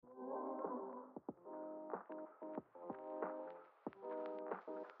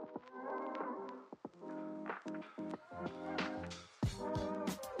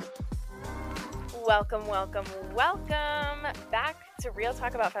Welcome, welcome, welcome back to Real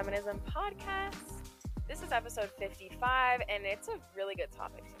Talk About Feminism podcast. This is episode 55, and it's a really good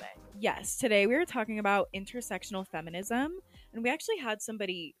topic today. Yes, today we were talking about intersectional feminism, and we actually had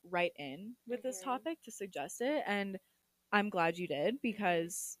somebody write in with this topic to suggest it, and I'm glad you did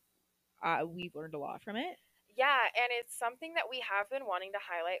because we've learned a lot from it. Yeah, and it's something that we have been wanting to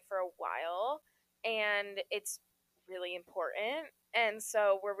highlight for a while, and it's really important, and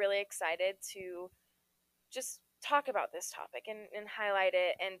so we're really excited to just talk about this topic and highlight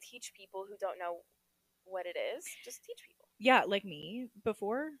it and teach people who don't know what it is. Just teach people. Yeah, like me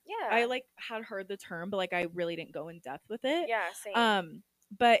before. Yeah. I had heard the term, but I really didn't go in depth with it. Yeah, same.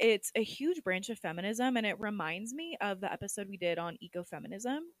 But it's a huge branch of feminism, and it reminds me of the episode we did on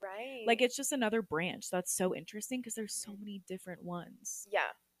ecofeminism. Right. It's just another branch that's so interesting because there's so many different ones.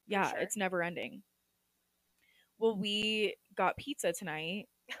 Yeah. Yeah, sure. It's never ending. Well, we got pizza tonight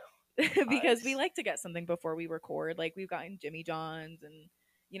because we like to get something before we record. We've gotten Jimmy John's and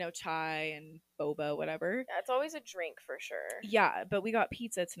chai and boba, whatever. Yeah, it's always a drink for sure. Yeah, but we got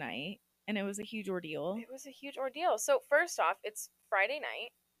pizza tonight, and it was a huge ordeal. It was a huge ordeal. So first off, it's Friday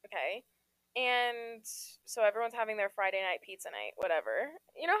night, okay? And so everyone's having their Friday night pizza night, whatever.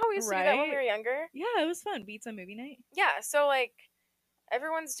 You know how we used to do that when we were younger? Yeah, it was fun. Pizza movie night. Yeah, so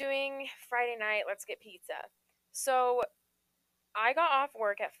everyone's doing Friday night, let's get pizza. So I got off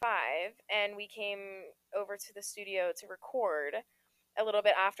work at 5, and we came over to the studio to record a little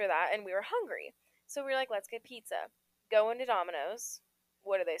bit after that, and we were hungry. So we were like, let's get pizza. Go into Domino's.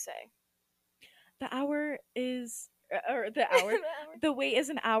 What do they say? The hour is, or the hour, the wait is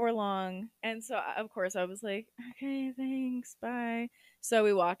an hour long. And so, of course, I was like, okay, thanks, bye. So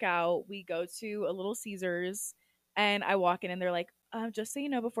we walk out, we go to a Little Caesars, and I walk in, and they're like, just so you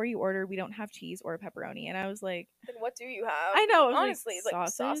know, before you order, we don't have cheese or pepperoni. And I was like, then what do you have? I know. Honestly,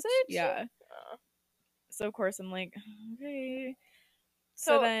 sausage? Yeah. So, of course, I'm like, okay.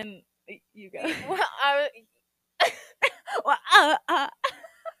 So then, you go. Well, well, oh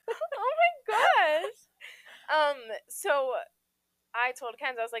my gosh. So I told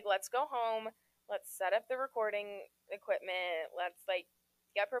Kenz, I was like, let's go home. Let's set up the recording equipment. Let's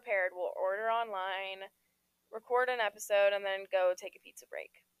get prepared. We'll order online, record an episode, and then go take a pizza break.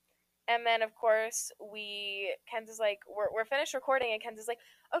 And then, of course, Kenz is like, we're finished recording, and Kenz is like,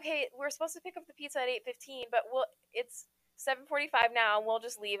 okay, we're supposed to pick up the pizza at 8:15, but it's 7:45 now, and we'll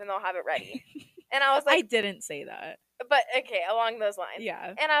just leave, and they'll have it ready. And I was like... I didn't say that. But, okay, along those lines.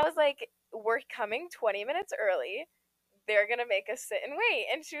 Yeah. And I was like, we're coming 20 minutes early. They're going to make us sit and wait.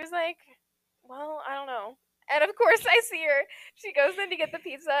 And she was like, well, I don't know. And, of course, I see her. She goes in to get the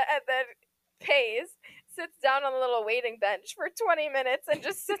pizza and then pays, sits down on a little waiting bench for 20 minutes and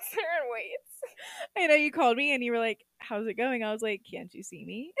just sits there and waits. I know, you called me and you were like, how's it going? I was like, can't you see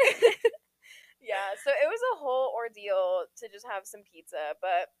me? Yeah, so it was a whole ordeal to just have some pizza,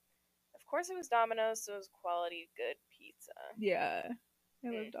 but of course it was Domino's, so it was quality, good pizza. Yeah, I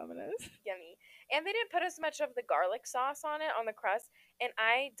love Domino's. Yummy. And they didn't put as much of the garlic sauce on it, on the crust, and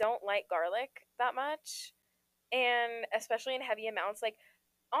I don't like garlic that much, and especially in heavy amounts.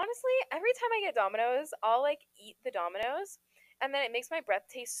 Honestly, every time I get Domino's, I'll eat the Domino's, and then it makes my breath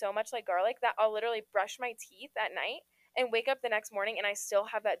taste so much like garlic that I'll literally brush my teeth at night and wake up the next morning and I still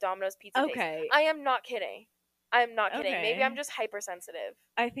have that Domino's pizza taste. I am not kidding. I'm not kidding. Okay. Maybe I'm just hypersensitive.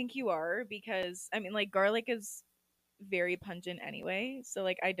 I think you are, because garlic is very pungent anyway, so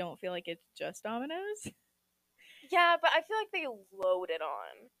I don't feel like it's just Domino's. Yeah, but I feel like they load it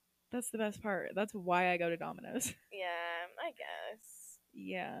on. That's the best part. That's why I go to Domino's. Yeah, I guess.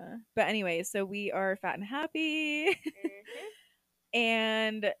 Yeah. But anyway, so we are fat and happy. Mm-hmm.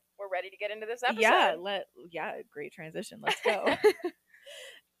 And we're ready to get into this episode. Yeah, great transition. Let's go.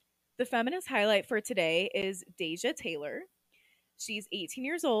 The feminist highlight for today is Deja Taylor. She's 18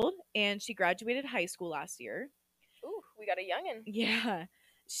 years old, and she graduated high school last year. Ooh, we got a youngin'. Yeah.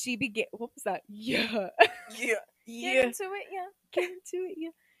 She began... What was that? Yeah. Yeah. Get into it, yeah. Get into it,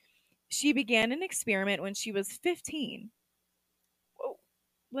 yeah. She began an experiment when she was 15. Whoa.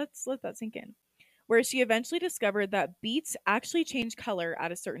 Let's let that sink in. Where she eventually discovered that beets actually change color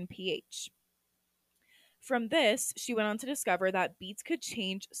at a certain pH. From this, she went on to discover that beets could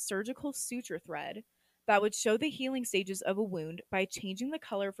change surgical suture thread that would show the healing stages of a wound by changing the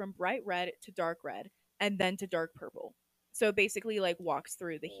color from bright red to dark red and then to dark purple. So it basically walks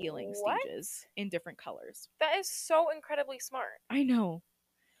through the healing stages in different colors. That is so incredibly smart. I know.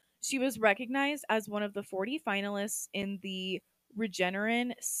 She was recognized as one of the 40 finalists in the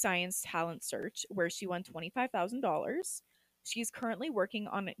Regeneron Science Talent Search, where she won $25,000. She's currently working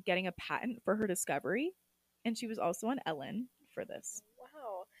on getting a patent for her discovery. And she was also on Ellen for this.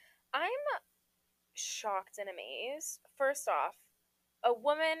 Wow. I'm shocked and amazed. First off, a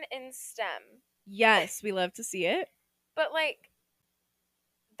woman in STEM. Yes, we love to see it. But like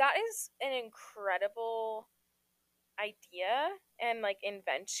that is an incredible idea and like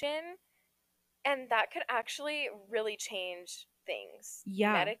invention, and that could actually really change things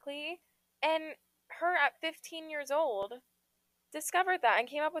Yeah. medically. And her at 15 years old discovered that and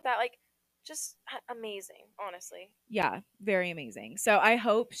came up with that, like, just amazing, honestly. Yeah, very amazing. So I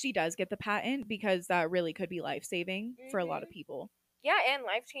hope she does get the patent because that really could be life saving for a lot of Mhm. people. Yeah, and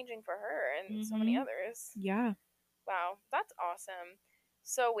life changing for her and so many Mhm. others. Yeah. Wow, that's awesome.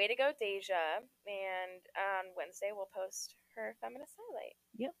 So way to go, Deja. And on Wednesday we'll post her feminist highlight.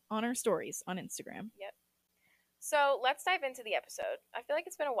 Yep. On our stories on Instagram. Yep. So let's dive into the episode. I feel like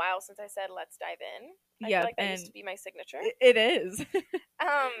it's been a while since I said let's dive in. I feel Yep. like that used And to be my signature. it is.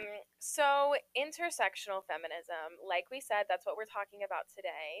 Um, so intersectional feminism, like we said, that's what we're talking about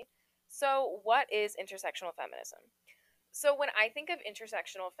today. So what is intersectional feminism? So when I think of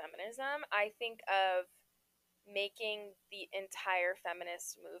intersectional feminism, I think of making the entire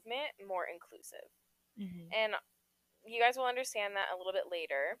feminist movement more inclusive. Mhm. And you guys will understand that a little bit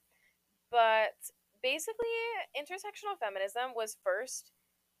later. But basically, intersectional feminism was first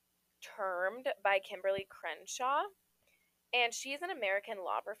termed by Kimberly Crenshaw, and she's an American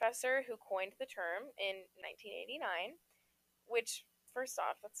law professor who coined the term in 1989, which, first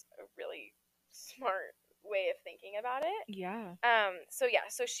off, that's a really smart way of thinking about it. Yeah.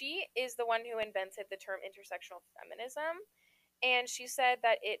 So she is the one who invented the term intersectional feminism, and she said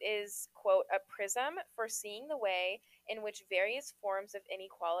that it is, quote, a prism for seeing the way in which various forms of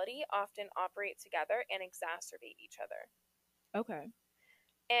inequality often operate together and exacerbate each other. Okay.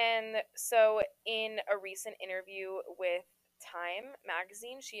 And so, in a recent interview with Time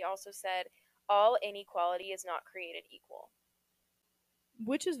magazine, she also said, all inequality is not created equal.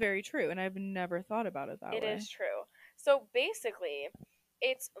 Which is very true, and I've never thought about it that It way. is true. So, basically,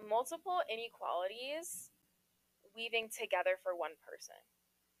 it's multiple inequalities weaving together for one person.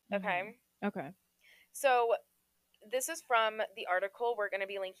 Mhm. Okay? Okay. So, this is from the article. We're going to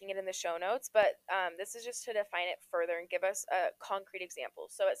be linking it in the show notes, but this is just to define it further and give us a concrete example.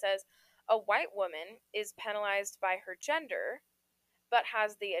 So it says a white woman is penalized by her gender, but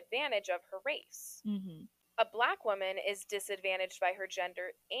has the advantage of her race. Mhm. A black woman is disadvantaged by her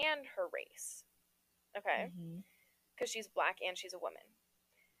gender and her race. Okay? Mhm. Because she's black and she's a woman.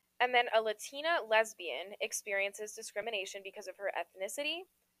 And then a Latina lesbian experiences discrimination because of her ethnicity,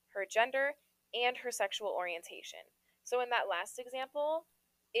 her gender, and her sexual orientation. So in that last example,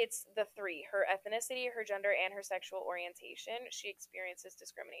 it's the three: her ethnicity, her gender, and her sexual orientation she experiences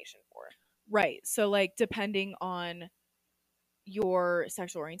discrimination for. Right. So like depending on your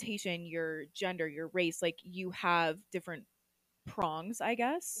sexual orientation, your gender, your race, like you have different prongs, I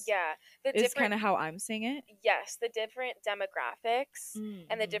guess. Yeah, the Is different kind of how I'm saying it. yes, the different demographics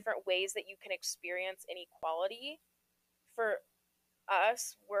and the Mhm. different ways that you can experience inequality. For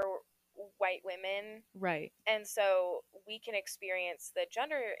us, we're white women, Right. and so we can experience the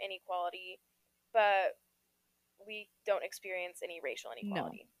gender inequality, but we don't experience any racial No.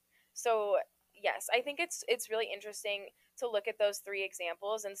 inequality. So yes, I think it's really interesting to look at those three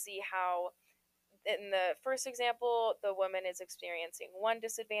examples and see how in the first example the woman is experiencing one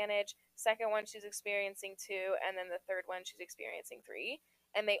disadvantage, second one she's experiencing two, and then the third one she's experiencing three,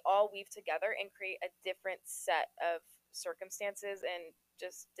 and they all weave together and create a different set of circumstances and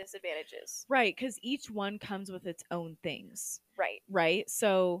just disadvantages. Right, cuz each one comes with its own things. Right. Right?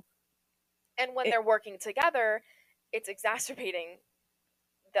 So And when it they're working together, it's exacerbating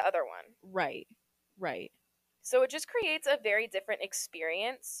the other one. right. Right. So it just creates a very different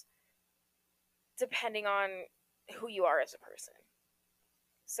experience depending on who you are as a person.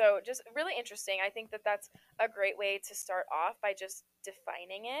 So just really interesting. I think that that's a great way to start off by just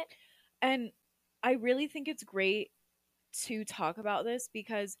defining it. And I really think it's great to talk about this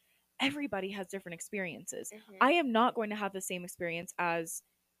because everybody has different experiences. I Hmm. am not going to have the same experience as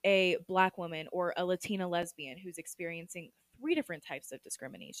a black woman or a Latina lesbian who's experiencing three different types of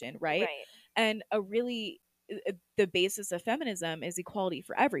discrimination, right? Right. And a really the basis of feminism is equality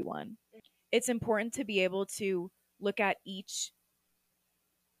for everyone. It's important to be able to look at each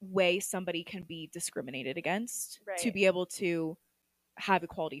way somebody can be discriminated against to Right. be able to have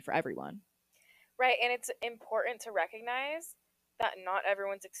equality for everyone. Right. And it's important to recognize that not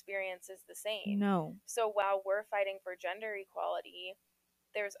everyone's experience is the same. No. So while we're fighting for gender equality,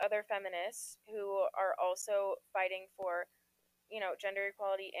 there's other feminists who are also fighting for gender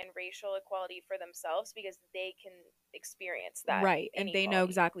equality and racial equality for themselves because they can experience that Right. And they know inequality.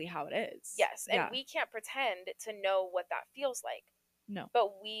 exactly how it is. Yes, and Yeah. we can't pretend to know what that feels like, No.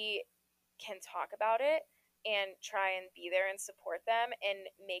 but we can talk about it and try and be there and support them and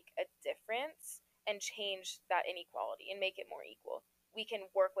make a difference and change that inequality and make it more equal. We can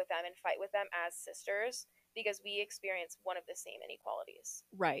work with them and fight with them as sisters because we experience one of the same inequalities.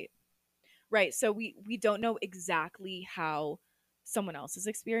 Right. Right. So we don't know exactly how someone else's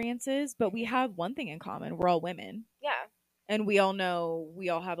experiences, but we Mm-hmm. have one thing in common. We're all women. Yeah. And we all know we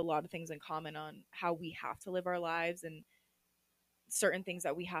all have a lot of things in common on how we have to live our lives and certain things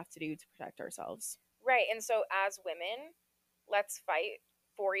that we have to do to protect ourselves. Right. And so as women, let's fight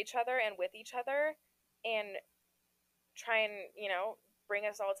for each other and with each other and try and, bring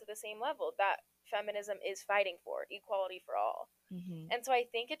us all to the same level that feminism is fighting for equality for all. Mm-hmm. And so I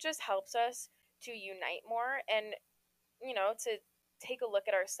think it just helps us to unite more and, to take a look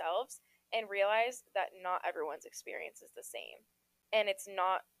at ourselves and realize that not everyone's experience is the same. And it's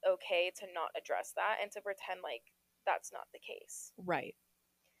not okay to not address that and to pretend like that's not the case. Right.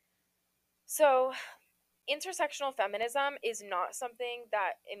 So, intersectional feminism is not something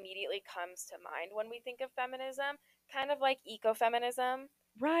that immediately comes to mind when we think of feminism, kind of like ecofeminism.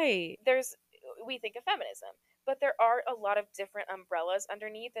 Right. There's We think of feminism, but there are a lot of different umbrellas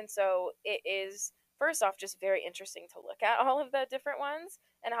underneath, and so it is first off just very interesting to look at all of the different ones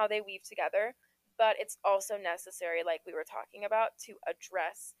and how they weave together, but it's also necessary, like we were talking about, to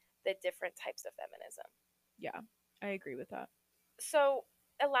address the different types of feminism. Yeah. I agree with that. So,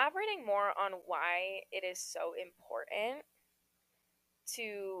 elaborating more on why it is so important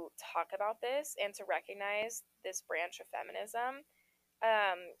to talk about this and to recognize this branch of feminism,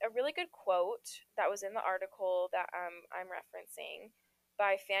 a really good quote that was in the article that I'm referencing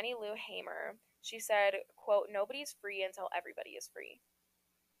by Fannie Lou Hamer. She said, quote, "Nobody's free until everybody is free."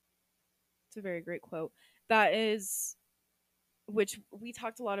 It's a very great quote. That is, which we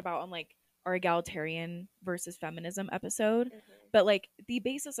talked a lot about on like our egalitarian versus feminism episode. Mm-hmm. But like the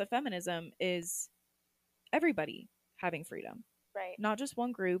basis of feminism is everybody having freedom, Right. not just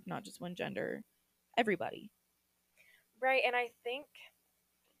one group, not just one gender, everybody. Right. And I think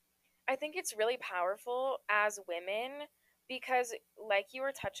it's really powerful as women because, like you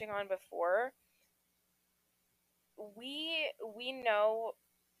were touching on before, we know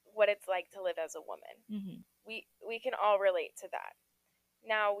what it's like to live as a woman. Mm-hmm. We can all relate to that.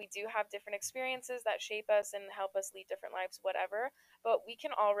 Now, we do have different experiences that shape us and help us lead different lives, whatever, but we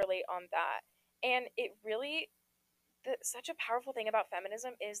can all relate on that. And it really, such a powerful thing about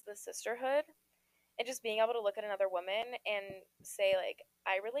feminism is the sisterhood and just being able to look at another woman and say, like,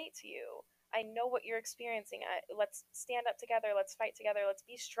 I relate to you. I know what you're experiencing. Let's stand up together. Let's fight together. Let's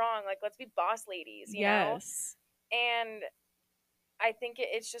be strong. Like, let's be boss ladies. Yes. And I think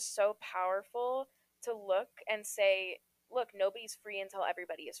it's just so powerful to look and say, look, nobody's free until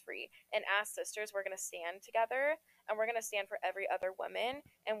everybody is free. And as sisters, we're going to stand together and we're going to stand for every other woman.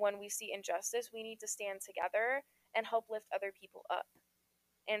 And when we see injustice, we need to stand together and help lift other people up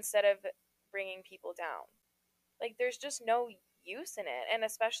instead of bringing people down. Like, there's just no use in it. And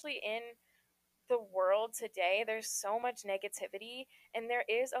especially in the world today, there's so much negativity and there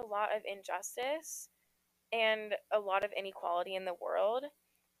is a lot of injustice and a lot of inequality in the world.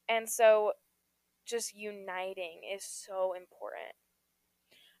 And so just uniting is so important.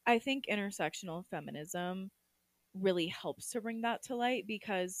 I think intersectional feminism really helps to bring that to light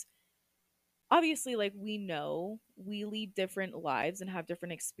because obviously like we know we lead different lives and have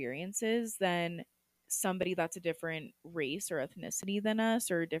different experiences than somebody that's a different race or ethnicity than us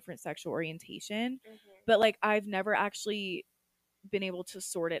or a different sexual orientation, Mm-hmm. but like I've never actually been able to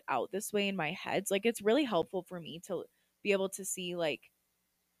sort it out this way in my head. So, like it's really helpful for me to be able to see like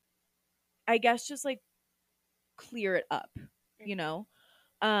I guess just like clear it up, you Mm-hmm. know.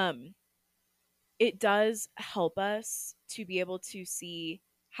 um it does help us to be able to see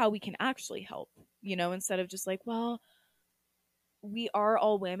how we can actually help, instead of just like, well, we are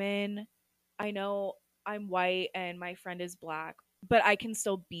all women. I know I'm white and my friend is black, but I can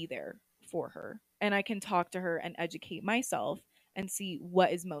still be there for her and I can talk to her and educate myself and see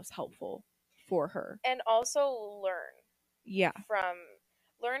what is most helpful for her. And also Yeah. from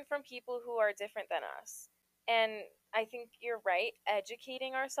learn from people who are different than us. And I think you're right,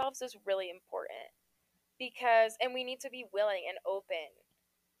 educating ourselves is really important because and we need to be willing and open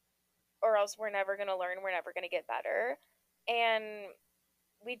or else we're never going to learn, we're never going to get better. And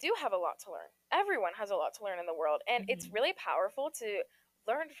we do have a lot to learn. Everyone has a lot to learn in the world, and it's Hmm. really powerful to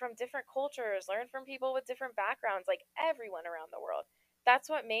learn from different cultures, learn from people with different backgrounds, like everyone around the world. That's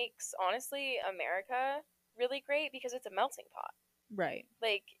what makes honestly America really great because it's a melting pot. Right.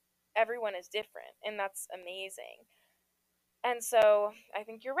 Like, everyone is different, and that's amazing. And so I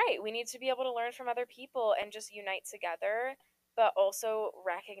think you're right. We need to be able to learn from other people and just unite together, but also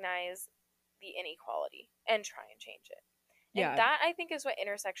recognize the inequality and try and change it. And Yeah. that, I think, is what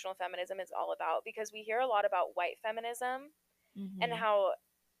intersectional feminism is all about, because we hear a lot about white feminism and Hmm. how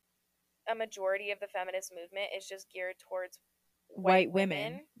a majority of the feminist movement is just geared towards white White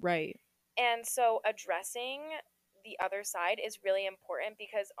women. women. Right. And so addressing the other side is really important,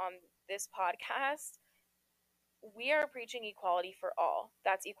 because on this podcast, we are preaching equality for all.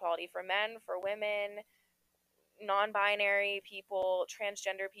 That's equality for men, for women, non binary people,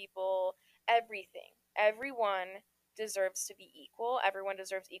 transgender people, everything. Everyone deserves to be equal. Everyone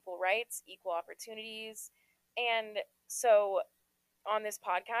deserves equal rights, equal opportunities. And so on this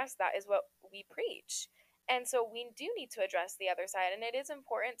podcast, that is what we preach. And so we do need to address the other side. And it is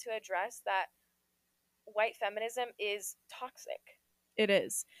important to address that white feminism is toxic. It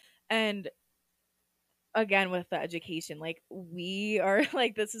is. And again, with the education, like, we are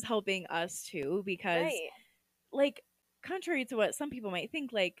like, this is helping us too, because, Right. like, contrary to what some people might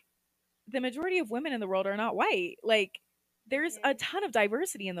think, like, the majority of women in the world are not white. Like, there's a Hmm. ton of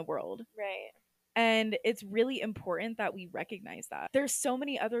diversity in the world. Right. And it's really important that we recognize that. There's so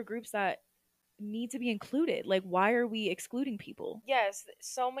many other groups that need to be included. Like, why are we excluding people? Yes,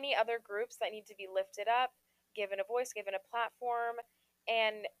 so many other groups that need to be lifted up, given a voice, given a platform.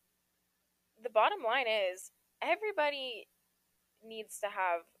 And the bottom line is, everybody needs to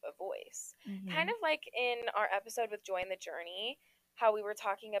have a voice. Kind Hmm. of like in our episode with Join the Journey, how we were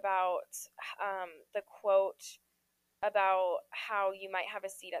talking about the quote about how you might have a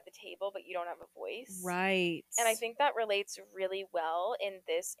seat at the table, but you don't have a voice. Right. And I think that relates really well in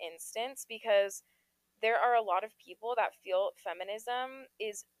this instance, because there are a lot of people that feel feminism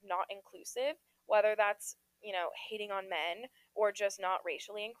is not inclusive, whether that's, hating on men or just not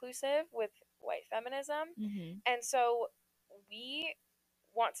racially inclusive with white feminism. Hmm. And so we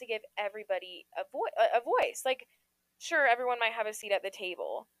want to give everybody a voice. Like, sure, everyone might have a seat at the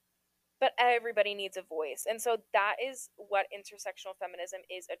table, but everybody needs a voice. And so that is what intersectional feminism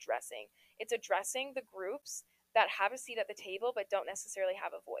is addressing. It's addressing the groups that have a seat at the table but don't necessarily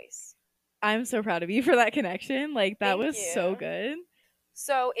have a voice. I'm so proud of you for that connection. Like, that Thank was so you. good.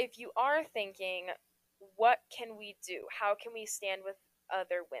 So, if you are thinking, what can we do? How can we stand with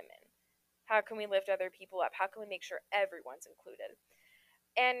other women? How can we lift other people up? How can we make sure everyone's included?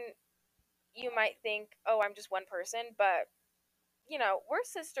 And you might think, oh, I'm just one person, but we're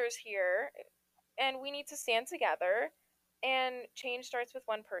sisters here, and we need to stand together, and change starts with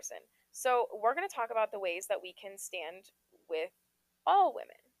one person. So, we're going to talk about the ways that we can stand with all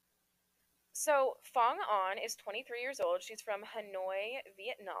women. So, Fong An is 23 years old. She's from Hanoi,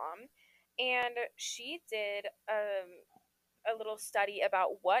 Vietnam, and she did a little study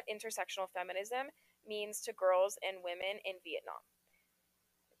about what intersectional feminism means to girls and women in Vietnam.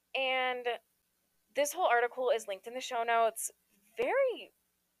 And this whole article is linked in the show notes. Very,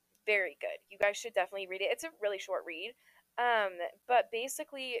 very good. You guys should definitely read it. It's a really short read. Um, but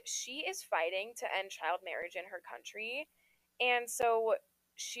basically, she is fighting to end child marriage in her country. And so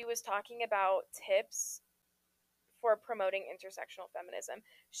she was talking about tips for promoting intersectional feminism.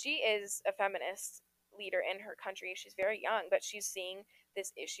 She is a feminist leader in her country. She's very young, but she's seeing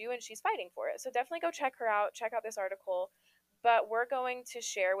this issue and she's fighting for it. So definitely go check her out, check out this article. But we're going to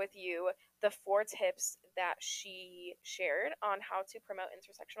share with you the 4 tips that she shared on how to promote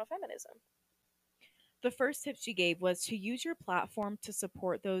intersectional feminism. The first tip she gave was to use your platform to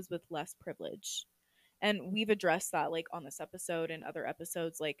support those with less privilege. And we've addressed that, like, on this episode and other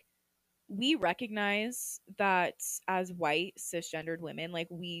episodes. Like, we recognize that as white cisgendered women, like,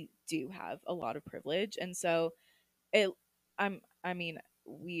 we do have a lot of privilege. And so it I mean,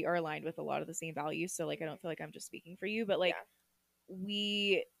 we are aligned with a lot of the same values, so, like, I don't feel Mm-hmm. like I'm just speaking for you, but, like, Yeah.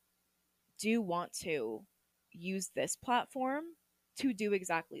 we do want to use this platform to do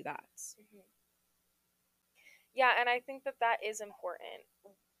exactly that. Mm-hmm. Yeah, and I think that that is important.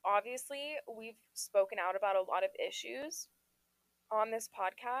 Obviously, we've spoken out about a lot of issues on this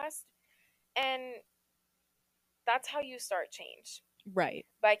podcast, and that's how you start change, Right.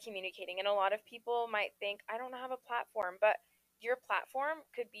 by communicating. And a lot of people might think, I don't have a platform, but your platform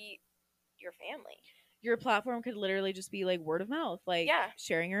could be your family. Your platform could literally just be like word of mouth, like Yeah.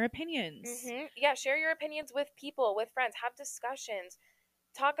 sharing your opinions. Yeah, share your opinions with people, with friends, have discussions,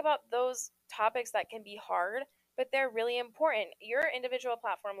 talk about those topics that can be hard, but they're really important. Your individual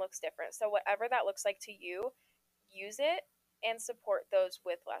platform looks different. So, whatever that looks like to you, use it and support those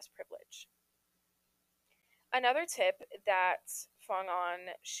with less privilege. Another tip that Fong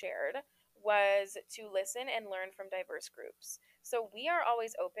An shared was to listen and learn from diverse groups. So we are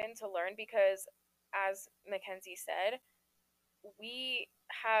always open to learn because, as Mackenzie said, we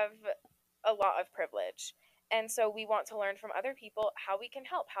have a lot of privilege. And so we want to learn from other people how we can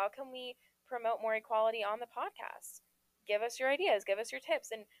help. How can we promote more equality on the podcast? Give us your ideas, give us your tips.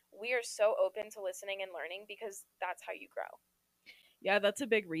 And we are so open to listening and learning because that's how you grow. Yeah, that's a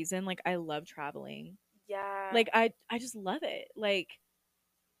big reason. Like I love traveling. Yeah. Like I just love it. Like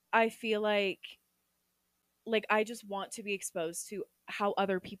I feel like I just want to be exposed to how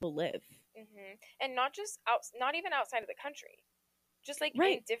other people live. And not just out, not even outside of the country, just like in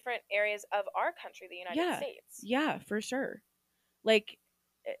Right. different areas of our country, the United Yeah. States. Yeah, for sure. Like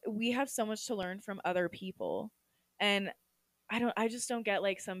we have so much to learn from other people. And I just don't get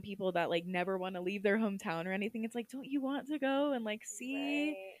like some people that like never want to leave their hometown or anything. It's like, don't you want to go and like see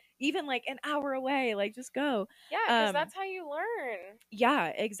Right. even like an hour away, like just go. Yeah, because Um that's how you learn. yeah,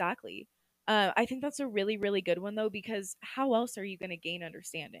 exactly. I think that's a really, really good one though, because how else are you going to gain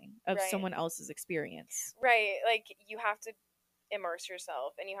understanding of Right. someone else's experience? Right. Like you have to immerse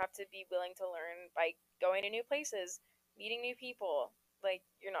yourself and you have to be willing to learn by going to new places, meeting new people. Like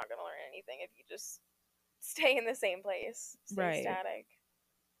you're not going to learn anything if you just stay in the same place, stay Right. static.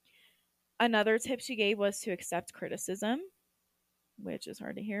 Another tip she gave was to accept criticism, which is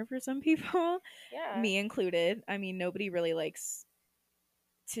hard to hear for some people, Yeah. me included. I mean, nobody really likes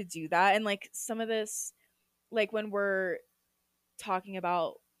to do that. And like some of this, like when we're talking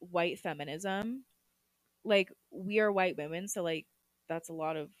about white feminism, like we are white women, so like that's a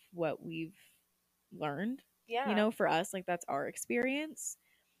lot of what we've learned, Yeah. for us, like that's our experience.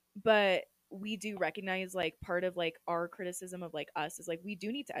 But we do recognize like part of like our criticism of like us is like we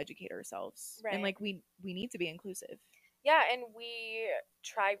do need to educate ourselves and Right. like we need to be inclusive. Yeah, and we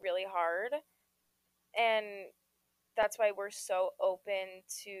try really hard and that's why we're so open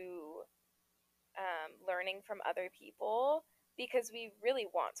to learning from other people because we really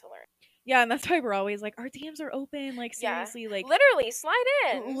want to learn. Yeah, and that's why we're always like our DMs are open, like Yeah, seriously, like literally slide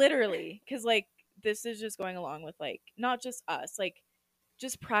in. literally, because like this is just going along with like not just us, like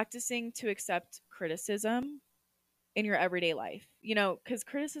just practicing to accept criticism in your everyday life, because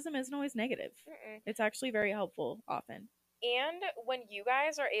criticism isn't always negative. Mm-mm. It's actually very helpful often. And when you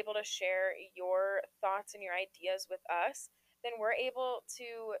guys are able to share your thoughts and your ideas with us, then we're able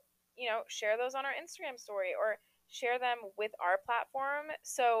to, share those on our Instagram story or share them with our platform.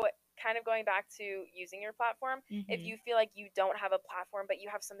 So, kind of going back to using your platform, if Hmm. you feel like you don't have a platform, but you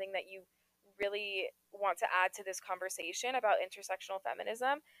have something that you really want to add to this conversation about intersectional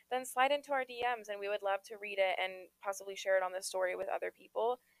feminism, then slide into our DMs and we would love to read it and possibly share it on the story with other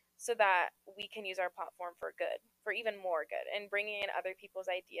people so that we can use our platform for good, for even more good. And bringing in other people's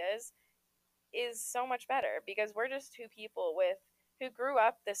ideas is so much better because we're just two people with who grew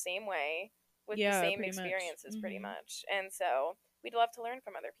up the same way with the Yeah, same pretty much. experiences pretty much. And so we'd love to learn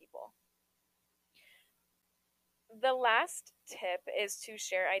from other people. The last tip is to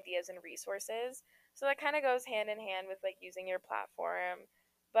share ideas and resources. So that kind of goes hand in hand with like using your platform,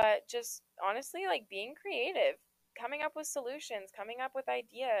 but just honestly like being creative, coming up with solutions, coming up with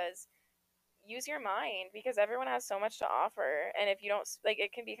ideas, use your mind because everyone has so much to offer. And if you don't like,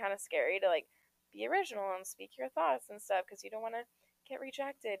 it can be kind of scary to like be original and speak your thoughts and stuff because you don't want to get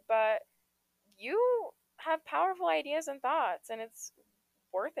rejected. But you have powerful ideas and thoughts, and it's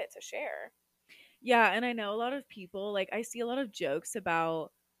worth it to share. Yeah, and I know a lot of people, like I see a lot of jokes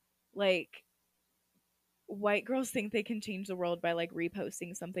about like white girls think they can change the world by like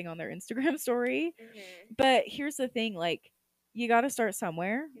reposting something on their Instagram story. Mhm. But here's the thing, like you got to start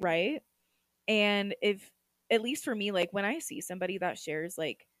somewhere, Mhm. right? And if at least for me, like when I see somebody that shares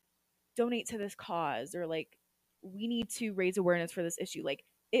like donate to this cause or like we need to raise awareness for this issue, like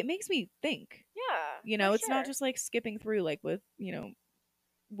it makes me think. Yeah, for It's not sure. just like skipping through like with,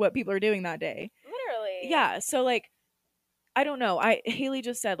 what people are doing that day. Literally. Yeah, so like I don't know. I Haley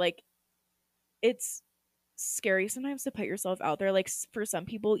just said like it's scary sometimes to put yourself out there. Like for some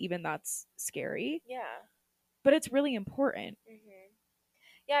people even that's scary, Yeah. but it's really important. Mhm.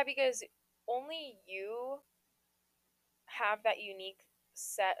 Yeah, because only you have that unique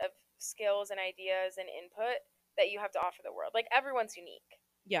set of skills and ideas and input that you have to offer the world. Like everyone's unique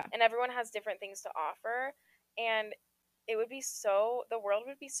Yeah. and everyone has different things to offer. And the world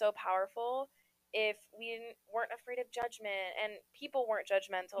would be so powerful if weren't afraid of judgment and people weren't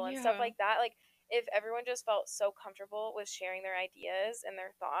judgmental and stuff Yeah. like that. Like if everyone just felt so comfortable with sharing their ideas and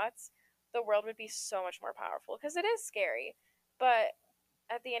their thoughts, the world would be so much more powerful because it is scary. But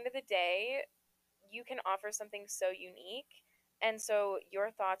at the end of the day, you can offer something so unique. And so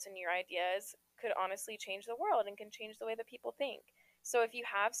your thoughts and your ideas could honestly change the world and can change the way that people think. So if you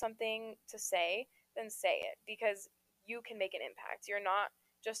have something to say, then say it because you can make an impact. You're not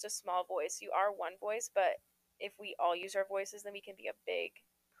just a small voice. You are one voice, but if we all use our voices, then we can be a big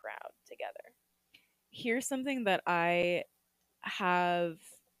crowd together. Here's something that I have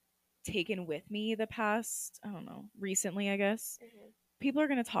taken with me the past, I don't know, recently, I guess. Mm-hmm. People are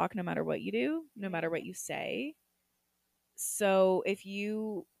going to talk no matter what you do, no matter what you say. So if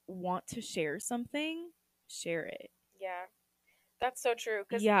you want to share something, share it. Yeah, that's so true.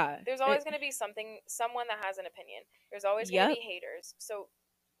 Because Yeah. there's always going to be someone that has an opinion. There's always going to Yep. be haters. So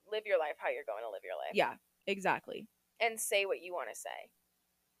live your life how you're going to live your life. Yeah, exactly. And say what you want to say.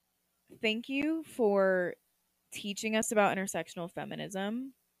 Thank you for teaching us about intersectional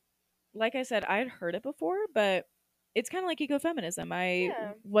feminism. Like I said, I had heard it before, but it's kind of like ecofeminism. I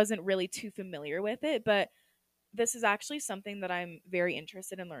Yeah. wasn't really too familiar with it, but this is actually something that I'm very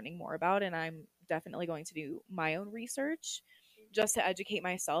interested in learning more about, and I'm definitely going to do my own research just to educate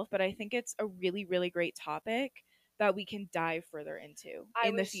myself. But I think it's a really, really great topic that we can dive further into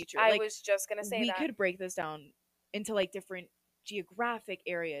in the future. I Like, was just gonna say we that. could break this down into like different geographic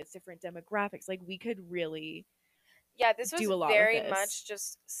areas, different demographics. Like, we could really Yeah, this was do a lot with very this. much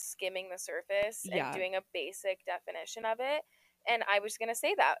just skimming the surface and Yeah. doing a basic definition of it. And I was going to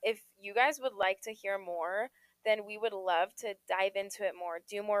say that if you guys would like to hear more, then we would love to dive into it more,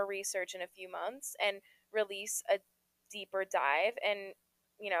 do more research in a few months, and release a deeper dive and,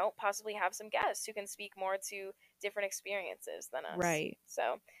 possibly have some guests who can speak more to different experiences than us. Right.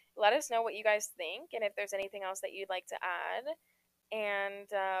 So let us know what you guys think and if there's anything else that you'd like to add. And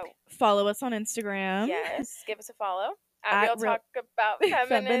Follow us on Instagram yes, give us a follow at at Real Talk About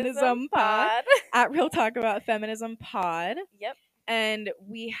Feminism Feminism Pod. Pod. At Real Talk About Feminism Pod. Yep. And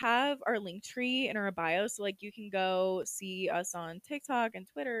we have our link tree in our bio. So, like, you can go see us on TikTok and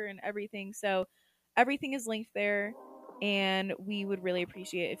Twitter and everything. So, everything is linked there. And we would really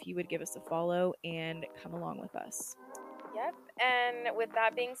appreciate if you would give us a follow and come along with us. Yep. And with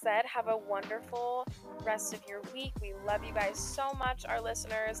that being said, have a wonderful rest of your week. We love you guys so much, our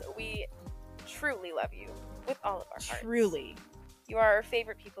listeners. We truly love you with all of our hearts. Truly. You are our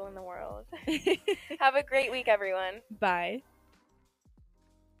favorite people in the world. Have a great week, everyone. Bye.